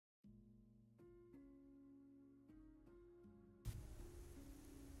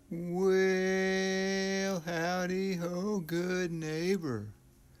neighbor.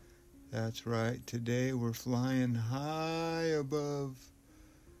 That's right, today we're flying high above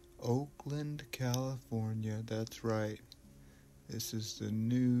Oakland, California. That's right. This is the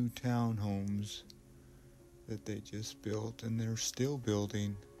new townhomes that they just built, and they're still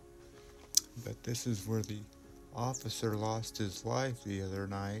building. But this is where the officer lost his life the other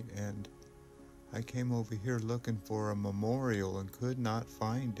night, and I came over here looking for a memorial and could not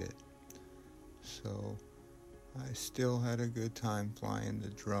find it. So I still had a good time flying the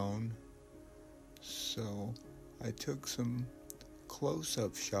drone. So I took some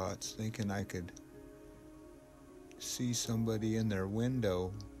close-up shots thinking I could see somebody in their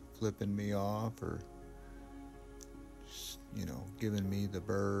window flipping me off, or giving me the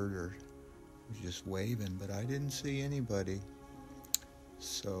bird, or just waving, but I didn't see anybody.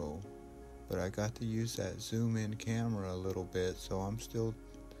 But I got to use that zoom in camera a little bit, so I'm still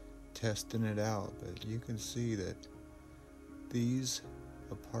testing it out. But you can see that these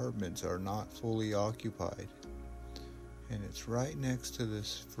apartments are not fully occupied, and it's right next to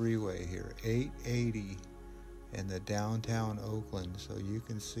this freeway here, 880, in the downtown Oakland. So you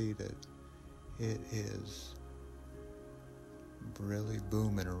can see that it is really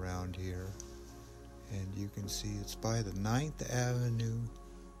booming around here. And you can see it's by the 9th Avenue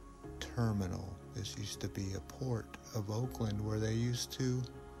terminal. This used to be a port of Oakland where they used to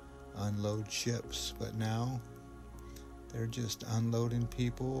unload ships, but now they're just unloading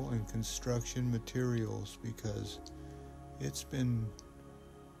people and construction materials, because it's been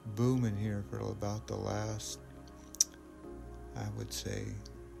booming here for about the last, I would say,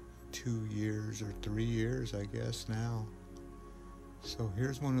 2 years or 3 years, I guess now. So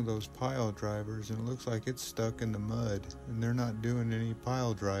here's one of those pile drivers, and it looks like it's stuck in the mud, and they're not doing any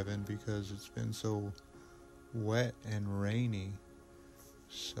pile driving because it's been so wet and rainy.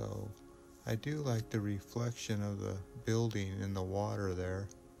 So I do like the reflection of the building in the water there.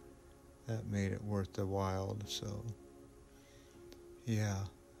 That made it worth the while. So yeah,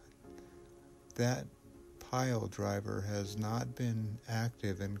 that pile driver has not been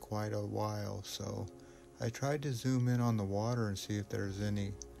active in quite a while, so I tried to zoom in on the water and see if there's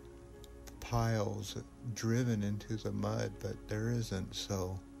any piles driven into the mud, but there isn't.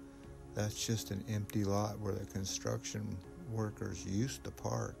 So that's just an empty lot where the construction workers used to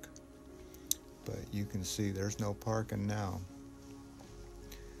park. But you can see there's no parking now.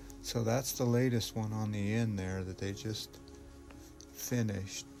 So that's the latest one on the end there that they just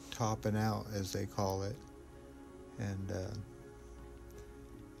finished topping out, as they call it. And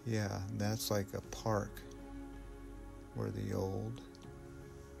yeah, that's like a park where the old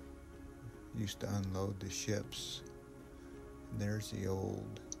used to unload the ships. And there's the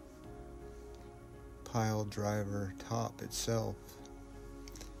old pile driver top itself.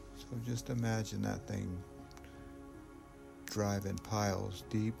 So just imagine that thing driving piles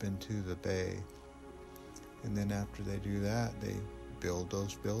deep into the bay. And then after they do that, they build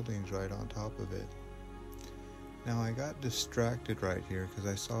those buildings right on top of it. Now I got distracted right here because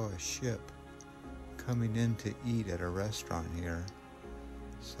I saw a ship coming in to eat at a restaurant here.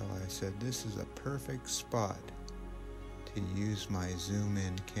 So I said, this is a perfect spot to use my zoom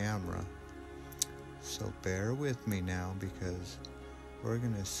in camera. So bear with me now, because we're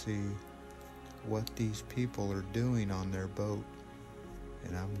gonna see what these people are doing on their boat,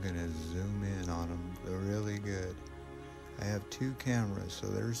 and I'm gonna zoom in on them really good. I have 2 cameras, so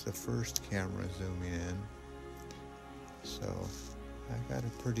there's the first camera zooming in. So I got a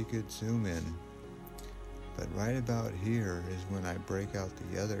pretty good zoom in. But right about here is when I break out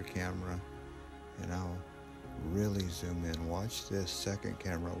the other camera, and I'll really zoom in. Watch this second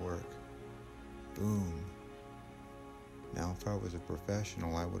camera work. Boom. Now if I was a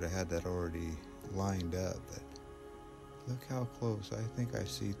professional, I would have had that already lined up, but look how close. I think I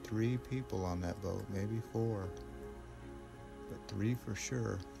see 3 people on that boat, maybe 4, but 3 for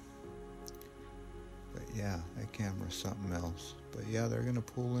sure. But yeah, that camera's something else. But yeah, they're gonna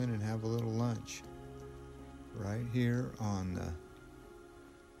pull in and have a little lunch right here on the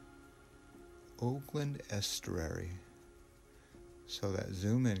Oakland estuary. So that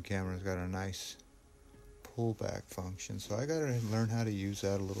zoom in camera's got a nice pullback function, so I gotta learn how to use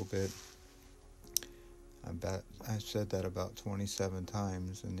that a little bit. I've said that about 27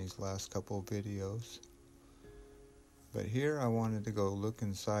 times in these last couple of videos. But here I wanted to go look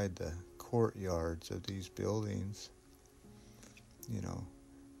inside the courtyards of these buildings.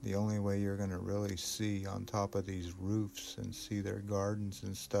 The only way you're going to really see on top of these roofs and see their gardens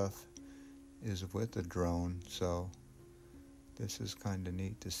and stuff is with a drone. So this is kind of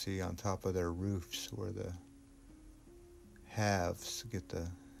neat to see on top of their roofs, where the haves get to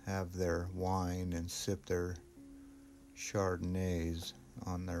have their wine and sip their Chardonnays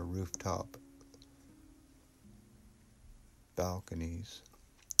on their rooftop balconies.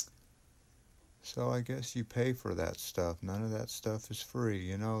 So I guess you pay for that stuff. None of that stuff is free,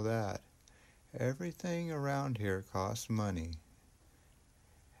 you know that. Everything around here costs money.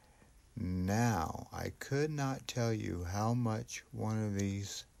 Now, I could not tell you how much one of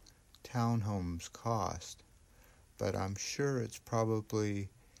these townhomes cost, but I'm sure it's probably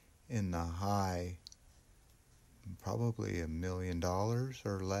in the high, probably $1 million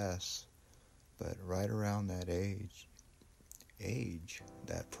or less, but right around that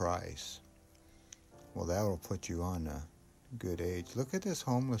that price. Well, that will put you on a good age. Look at this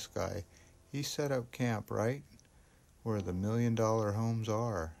homeless guy. He set up camp right where the $1 million homes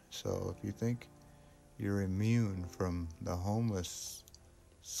are. So if you think you're immune from the homeless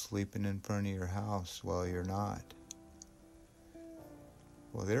sleeping in front of your house, well, you're not.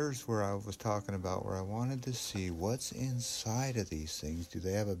 Well, there's where I was talking about, where I wanted to see what's inside of these things. Do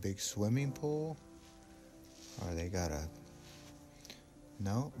they have a big swimming pool? Or they got a...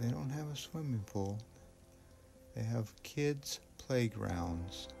 No, they don't have a swimming pool. They have kids'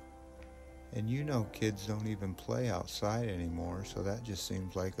 playgrounds. And you know kids don't even play outside anymore, so that just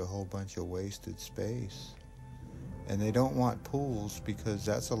seems like a whole bunch of wasted space. And they don't want pools because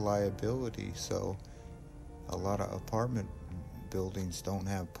that's a liability, so a lot of apartment buildings don't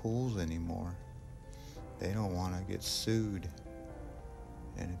have pools anymore. They don't want to get sued.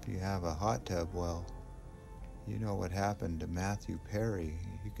 And if you have a hot tub, well, you know what happened to Matthew Perry.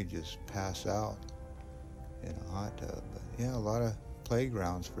 You could just pass out in a hot tub. But yeah, a lot of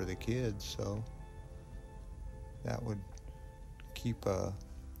playgrounds for the kids, so that would keep a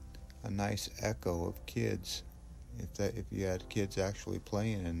nice echo of kids if you had kids actually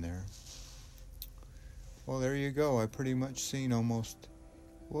playing in there. Well, there you go. I pretty much seen almost...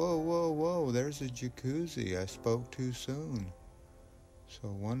 Whoa, there's a jacuzzi. I spoke too soon. So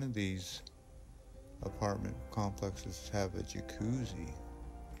one of these apartment complexes have a jacuzzi.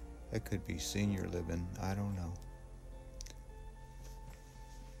 It could be senior living. I don't know.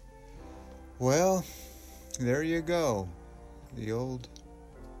 Well, there you go. The old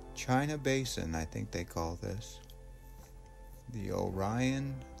China Basin, I think they call this. The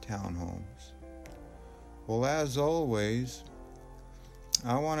Orion Townhomes. Well, as always,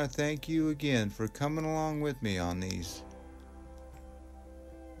 I want to thank you again for coming along with me on these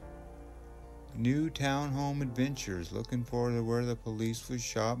new townhome adventures, looking for where the police was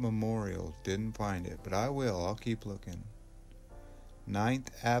shot memorials. Didn't find it, but I will. I'll keep looking. 9th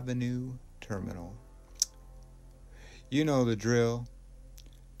Avenue Terminal. You know the drill.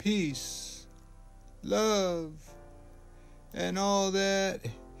 Peace, love, and all that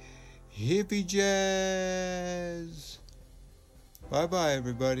hippie jazz. Bye-bye,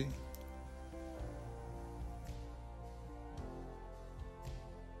 everybody.